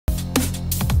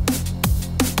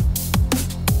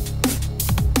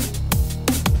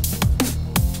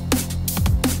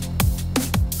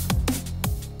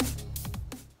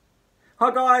Hi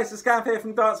guys, it's Gav here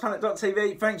from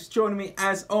dartsplanet.tv. Thanks for joining me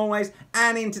as always.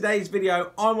 And in today's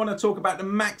video, I want to talk about the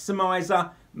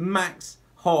maximizer, Max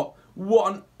Hopp.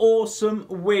 What an awesome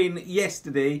win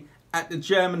yesterday at the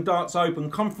German Darts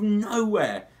Open. Come from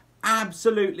nowhere.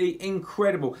 Absolutely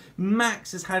incredible.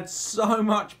 Max has had so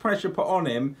much pressure put on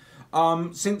him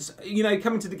since, you know,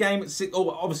 coming to the game at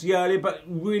obviously earlier, but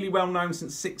really well known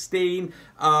since 16.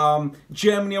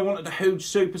 Germany, I wanted a huge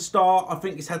superstar. I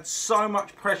think he's had so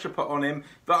much pressure put on him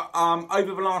that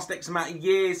over the last X amount of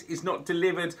years, he's not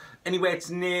delivered anywhere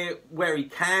to near where he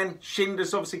can.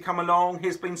 Schindler's obviously come along.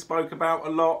 He's been spoke about a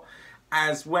lot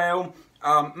as well.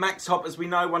 Max Hopp, as we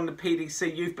know, won the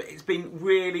PDC Youth, but it's been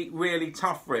really, really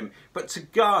tough for him. But to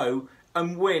go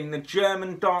and win the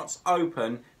German Darts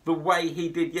Open the way he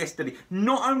did yesterday,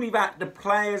 not only that, the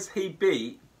players he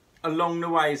beat along the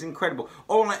way is incredible.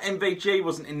 All that MVG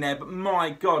wasn't in there, but my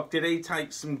God, did he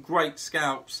take some great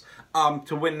scalps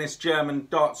to win this German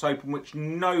Darts Open, which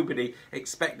nobody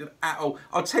expected at all.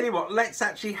 I'll tell you what, let's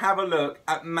actually have a look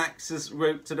at Max's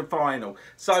route to the final.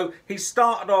 So he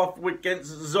started off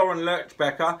against Zoran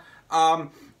Lerchbecker,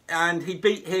 and he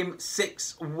beat him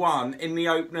 6-1 in the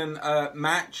opening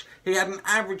match. He had an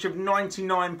average of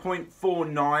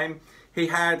 99.49. He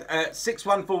had 6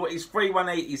 140s, 3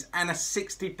 180s, and a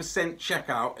 60%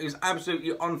 checkout. He was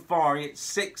absolutely on fire. He hit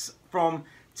 6 from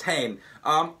 10.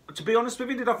 To be honest with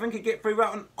you, did I think he'd get through that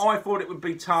one? I thought it would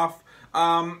be tough.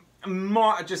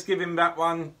 Might have just given him that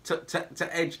one to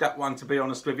edge that one, to be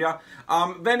honest with you.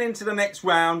 Then into the next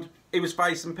round, he was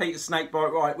facing Peter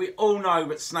Snakebite Wright. We all know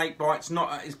that Snakebite's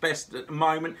not at his best at the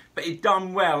moment, but he'd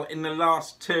done well in the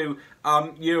last two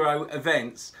Euro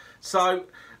events. So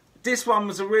this one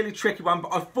was a really tricky one,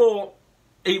 but I thought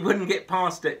he wouldn't get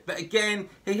past it. But again,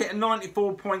 he hit a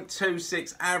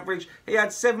 94.26 average. He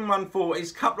had 7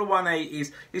 140s, couple of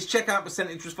 180s. His checkout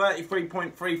percentage was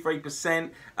 33.33%,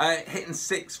 hitting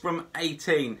 6 from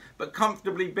 18. But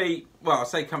comfortably beat, well, I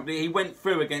say comfortably, he went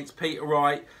through against Peter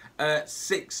Wright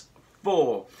 6-4.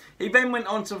 He then went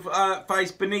on to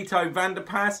face Benito van der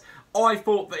Pas. I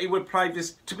thought that he would play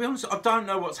this. To be honest, I don't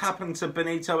know what's happened to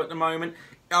Benito at the moment.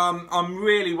 I'm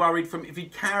really worried from if he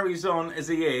carries on as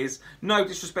he is. No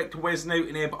disrespect to Wes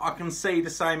Newton here, but I can see the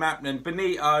same happening.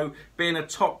 Benito being a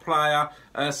top player,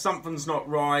 something's not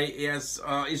right.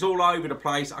 He's all over the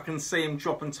place. I can see him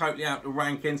dropping totally out the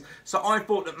rankings. So I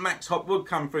thought that Max Hopp would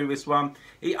come through this one.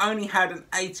 He only had an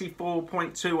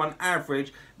 84.2 on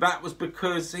average. That was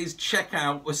because his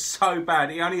checkout was so bad.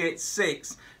 He only hit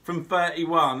 6 from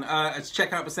 31, its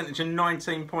checkout percentage of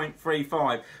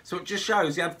 19.35. So it just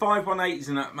shows he had 5 180s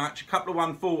in that match, a couple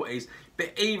of 140s,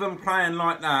 but even playing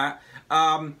like that,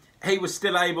 he was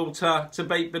still able to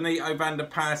beat Benito van der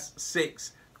Pas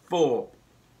 6-4.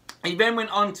 He then went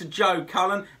on to Joe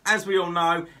Cullen. As we all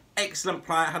know, excellent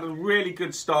player, had a really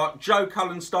good start. Joe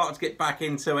Cullen started to get back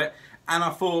into it, and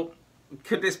I thought,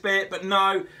 could this be it? But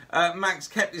no, Max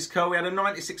kept his cool. He had a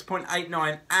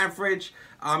 96.89 average.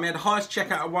 He had the highest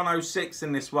checkout of 106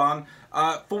 in this one.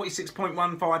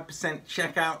 46.15%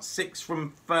 checkout, 6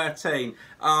 from 13.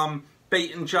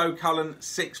 Beating Joe Cullen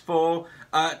 6-4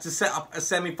 to set up a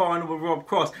semi-final with Rob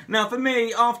Cross. Now for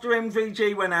me, after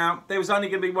MVG went out, there was only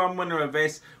going to be one winner of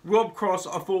this. Rob Cross,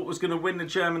 I thought, was going to win the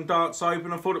German Darts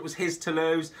Open. I thought it was his to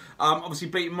lose. Obviously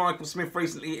beating Michael Smith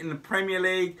recently in the Premier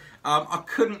League. I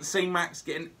couldn't see Max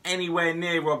getting anywhere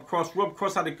near Rob Cross. Rob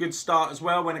Cross had a good start as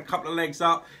well, went a couple of legs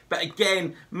up. But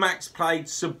again, Max played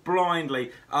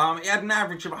sublimely. He had an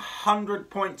average of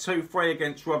 100.23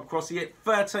 against Rob Cross. He hit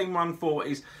 13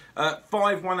 140s.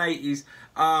 5 180s,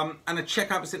 and a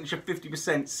checkout percentage of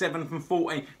 50%, 7 from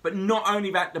 14. But not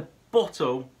only that, the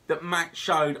bottle that Max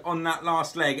showed on that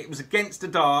last leg, it was against the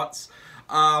darts,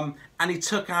 and he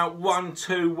took out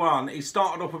 1-2-1. He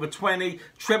started off with a 20,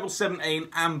 treble 17,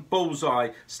 and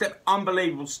bullseye.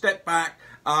 Unbelievable, step back,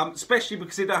 especially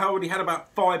because he'd already had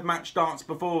about 5 match darts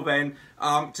before then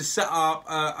to set up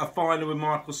a final with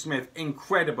Michael Smith.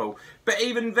 Incredible. But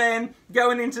even then,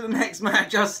 going into the next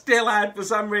match, I still had, for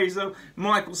some reason,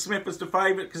 Michael Smith as the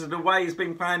favourite because of the way he's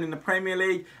been playing in the Premier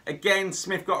League. Again,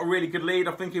 Smith got a really good lead.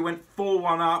 I think he went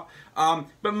 4-1 up.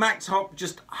 But Max Hopp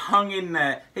just hung in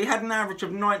there. He had an average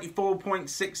of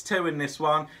 94.62 in this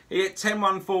one. He hit 10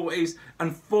 140s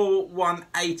and 4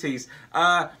 180s.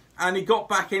 And he got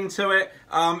back into it.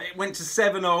 It went to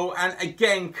 7-0. And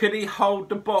again, could he hold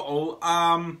the bottle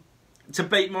to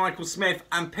beat Michael Smith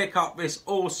and pick up this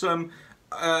awesome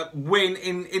win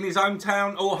in his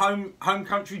hometown or home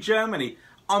country, Germany?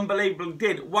 Unbelievable,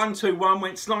 did. 1-2-1,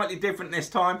 went slightly different this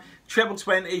time. Treble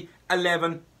 20,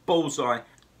 11, bullseye.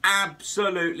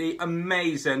 absolutely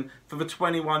amazing for the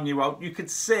 21-year-old. You could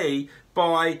see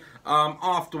by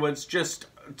afterwards just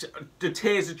the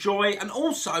tears of joy, and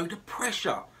also the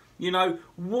pressure. You know,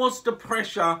 was the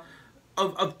pressure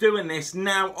of doing this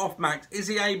now off Max? Is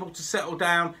he able to settle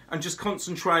down and just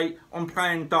concentrate on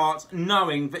playing darts,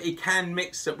 knowing that he can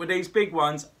mix it with these big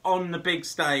ones on the big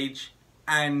stage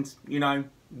and, you know,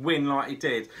 win like he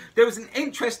did? There was an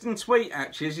interesting tweet,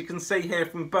 actually, as you can see here,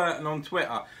 from Burton on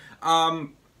Twitter.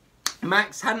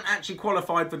 Max hadn't actually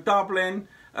qualified for Dublin,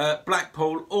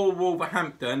 Blackpool or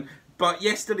Wolverhampton, but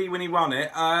yesterday when he won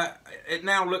it, it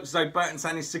now looks as though Burton's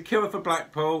saying he's secure for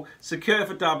Blackpool, secure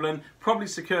for Dublin, probably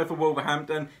secure for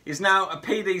Wolverhampton. He's now a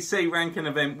PDC ranking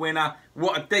event winner.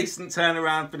 What a decent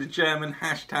turnaround for the German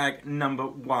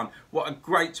 #1. What a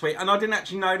great tweet. And I didn't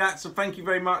actually know that, so thank you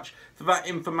very much for that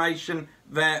information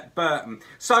there, Burton.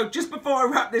 So just before I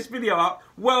wrap this video up,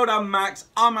 well done, Max.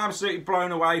 I'm absolutely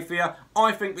blown away for you.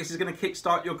 I think this is going to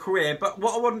kickstart your career. But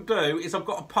what I want to do is I've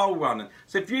got a poll running.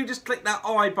 So if you just click that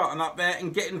I button up there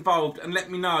and get involved and let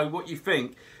me know what you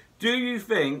think. Do you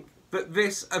think that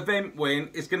this event win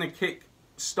is going to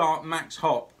kickstart Max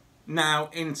Hopp now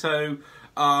into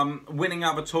winning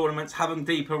other tournaments, having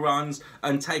deeper runs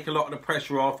and take a lot of the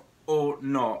pressure off, or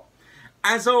not?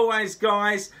 As always,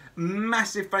 guys,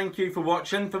 massive thank you for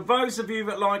watching. For those of you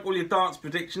that like all your darts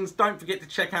predictions, don't forget to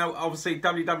check out, obviously,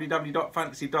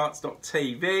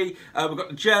 www.fantasydarts.tv. We've got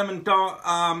the German dart,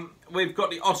 we've got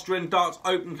the Austrian Darts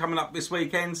Open coming up this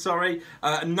weekend,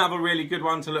 another really good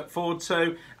one to look forward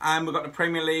to. And we've got the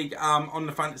Premier League on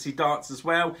the Fantasy Darts as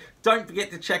well. Don't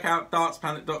forget to check out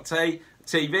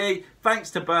dartsplanet.tv. Thanks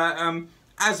to Bert.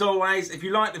 As always, if you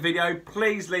like the video,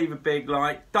 please leave a big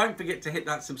like. Don't forget to hit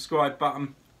that subscribe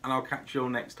button, and I'll catch you all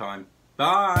next time.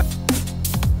 Bye!